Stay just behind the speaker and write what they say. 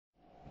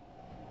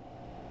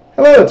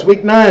Hello, it's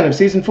week 9 of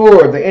season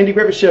 4 of the Andy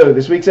Griffith Show.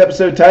 This week's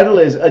episode title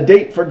is A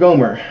Date for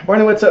Gomer.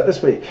 Barney, what's up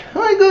this week?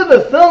 I go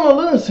to Thelma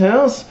Lou's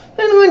house,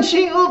 and when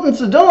she opens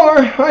the door,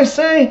 I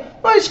say,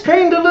 "Ice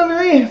cream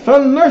delivery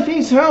from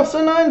Murphy's House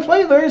of Nine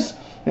Flavors."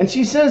 And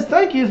she says,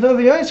 "Thank you for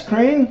the ice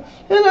cream."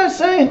 And I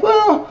say,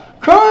 "Well,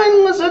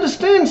 crime was at a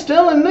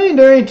standstill in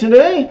Mayday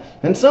today,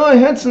 and so I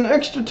had some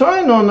extra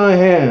time on my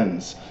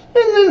hands."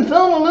 And then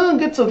Thelma Lou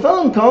gets a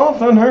phone call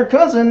from her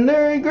cousin,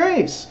 Mary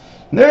Grace.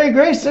 Mary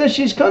Grace says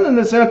she's coming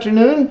this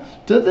afternoon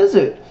to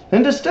visit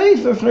and to stay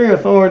for 3 or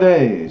 4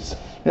 days.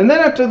 And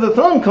then after the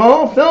phone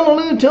call, Thelma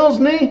Lou tells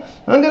me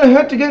I'm going to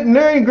have to get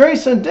Mary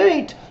Grace a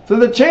date for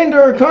the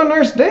Chamber of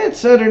Commerce dance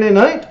Saturday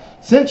night,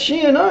 since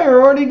she and I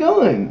are already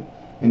going.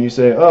 And you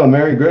say, "Oh,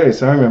 Mary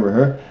Grace, I remember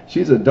her.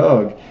 She's a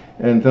dog."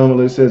 And Thelma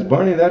Lou says,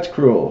 "Barney, that's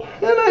cruel."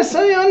 And I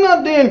say, "I'm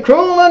not being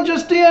cruel, I'm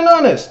just being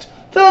honest.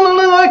 Thelma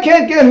Lou, I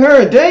can't get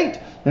her a date."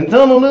 And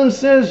Thelma Lou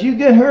says, "You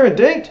get her a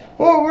date,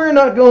 or we're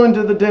not going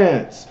to the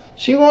dance."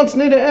 She wants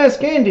me to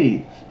ask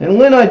Andy. And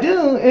when I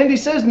do, Andy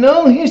says,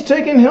 no, he's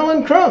taking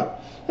Helen Crump.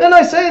 And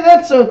I say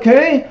that's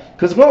okay,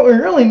 because what we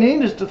really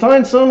need is to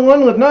find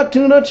someone with not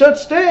too much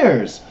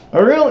upstairs.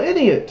 A real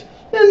idiot.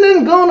 And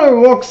then Gomer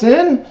walks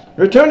in,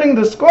 returning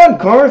the squad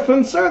car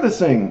from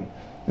servicing.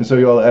 And so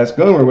you all ask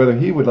Gomer whether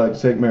he would like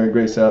to take Mary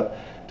Grace out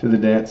to the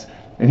dance.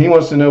 And he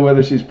wants to know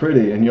whether she's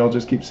pretty. And you all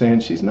just keep saying,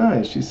 "She's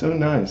nice, she's so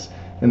nice."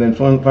 And then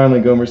finally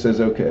Gomer says,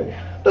 "Okay."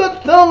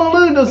 But Thelma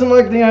Lou doesn't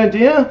like the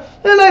idea.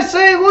 And I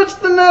say, "What's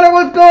the matter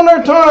with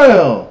Gomer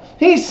Tile?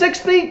 He's 6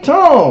 feet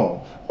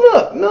tall.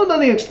 Look,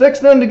 nobody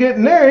expects them to get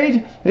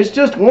married. It's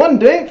just one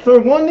date for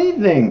one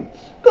evening.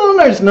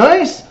 Gomer's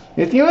nice.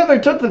 If you ever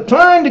took the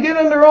time to get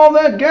under all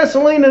that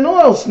gasoline and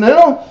oil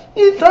smell,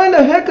 you'd find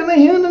a heck of a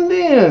human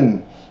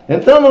being."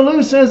 And Thelma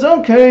Lou says,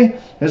 "Okay,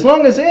 as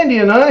long as Andy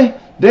and I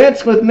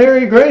dance with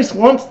Mary Grace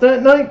once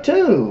that night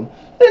too."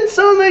 And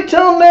so they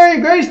tell Mary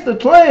Grace the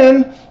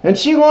plan, and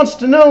she wants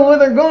to know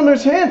whether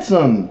Gomer's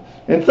handsome.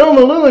 And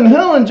Thelma Lou and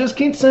Helen just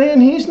keep saying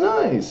he's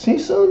nice.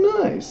 He's so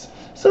nice.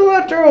 So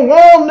after a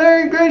while,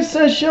 Mary Grace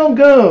says she'll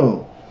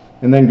go.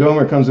 And then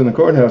Gomer comes in the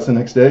courthouse the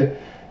next day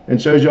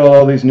and shows you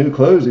all these new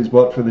clothes he's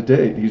bought for the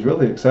date. He's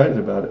really excited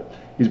about it.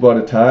 He's bought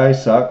a tie,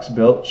 socks,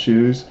 belt,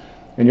 shoes.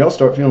 And y'all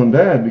start feeling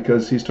bad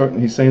because he's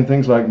saying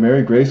things like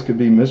Mary Grace could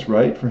be Miss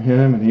Right for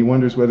him, and he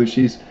wonders whether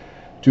she's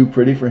too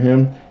pretty for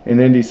him. And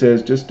Andy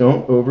says, "Just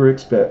don't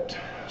over-expect."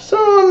 So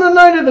on the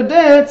night of the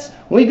dance,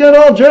 we get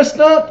all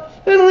dressed up,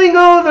 and we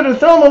go over to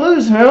Thelma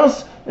Lou's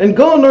house, and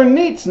Gomer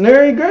meets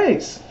Mary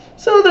Grace.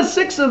 So the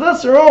 6 of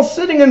us are all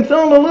sitting in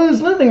Thelma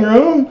Lou's living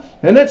room,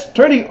 and it's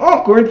pretty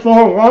awkward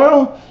for a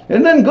while.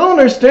 And then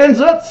Gomer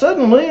stands up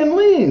suddenly and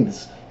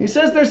leaves. He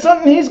says there's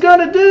something he's got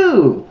to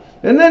do.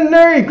 And then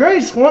Mary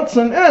Grace wants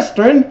an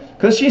aspirin,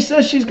 because she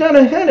says she's got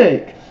a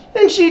headache.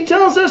 And she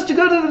tells us to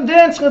go to the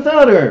dance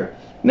without her.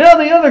 Now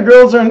the other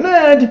girls are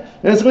mad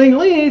as we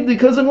leave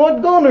because of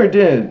what Gomer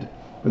did.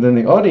 But then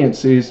the audience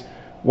sees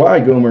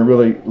why Gomer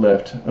really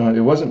left.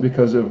 It wasn't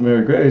because of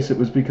Mary Grace. It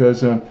was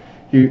because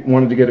he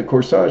wanted to get a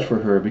corsage for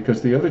her,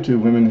 because the other 2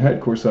 women had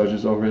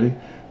corsages already,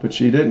 but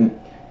she didn't.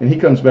 And he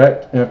comes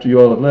back after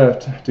you all have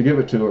left to give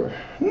it to her.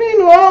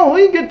 Meanwhile,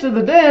 we get to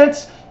the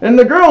dance, and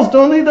the girls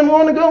don't even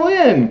want to go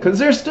in because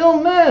they're still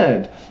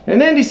mad.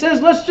 And Andy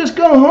says, "Let's just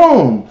go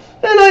home."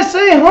 And I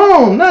say,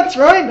 "Home, that's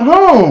right,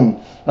 home.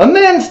 A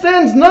man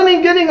stands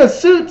money getting a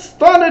suit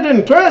started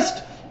and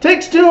pressed,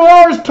 takes 2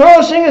 hours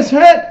polishing his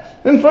hat,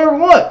 and for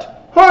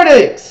what?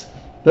 Heartaches."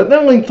 But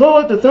then we pull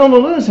up to Thelma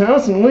Lou's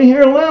house and we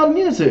hear loud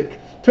music.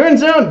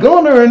 Turns out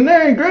Gomer and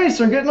Mary Grace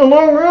are getting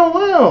along real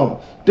well,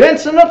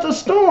 dancing up the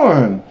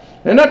storm.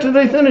 And after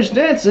they finish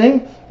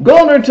dancing,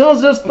 Gomer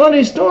tells us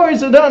funny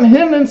stories about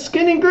him and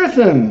Skinny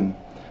Griffith.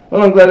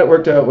 Well, I'm glad it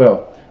worked out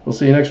well. We'll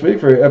see you next week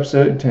for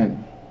episode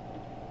 10.